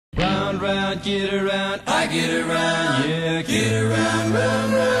round, round, get around, I get around, yeah, get around,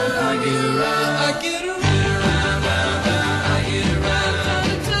 round, round, I get around, I get around, round, round, round, I get around,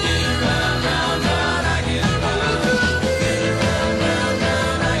 get around, round, round, I get around, get around, round,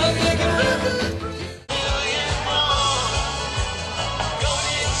 round, I get around.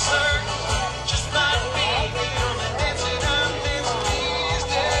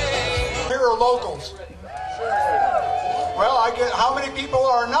 Here are locals. Well, I get how many people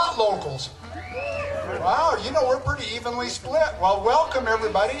are not locals? Wow, you know, we're pretty evenly split. Well, welcome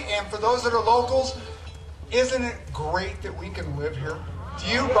everybody, and for those that are locals, isn't it great that we can live here? Do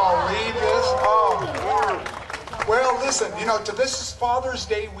you believe this? Oh. Well, listen, you know, this is Father's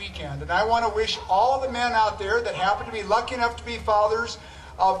Day weekend, and I want to wish all the men out there that happen to be lucky enough to be fathers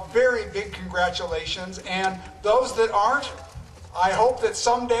a very big congratulations, and those that aren't, I hope that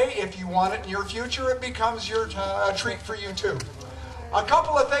someday, if you want it in your future, it becomes a treat for you too. A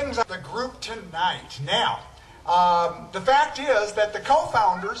couple of things on the group tonight. Now, the fact is that the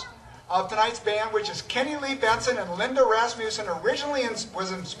co-founders of tonight's band, which is Kenny Lee Benson and Linda Rasmussen, originally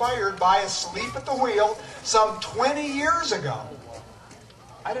was inspired by Asleep at the Wheel some 20 years ago.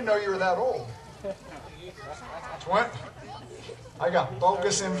 I didn't know you were that old. 20? I got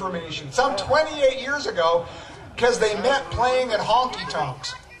bogus information. Some 28 years ago, because they met playing at honky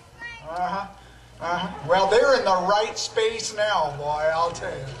tonks. Well, they're in the right space now, boy, I'll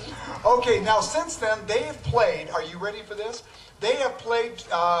tell you. Okay, now since then, they have played, are you ready for this? They have played,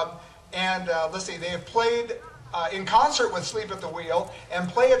 let's see, they have played in concert with Sleep at the Wheel and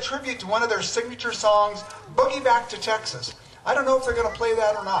play a tribute to one of their signature songs, Boogie Back to Texas. I don't know if they're going to play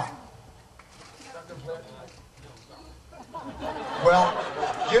that or not. Well,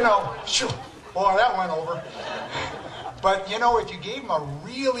 you know, shoo, boy, that went over. But, you know, if you gave them a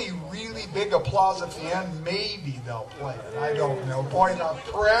really, really big applause at the end, maybe they'll play it. I don't know. Boy, the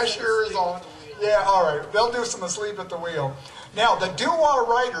pressure is on. Yeah, all right. They'll do some Asleep at the Wheel. Now, the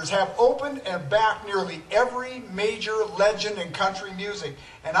DooWahRiders have opened and backed nearly every major legend in country music.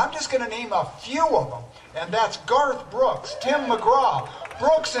 And I'm just going to name a few of them. And that's Garth Brooks, Tim McGraw,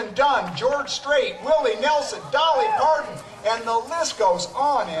 Brooks and Dunn, George Strait, Willie Nelson, Dolly Parton, and the list goes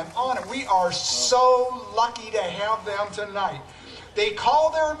on and on. And we are so lucky to have them tonight. They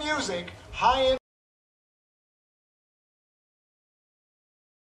call their music high-end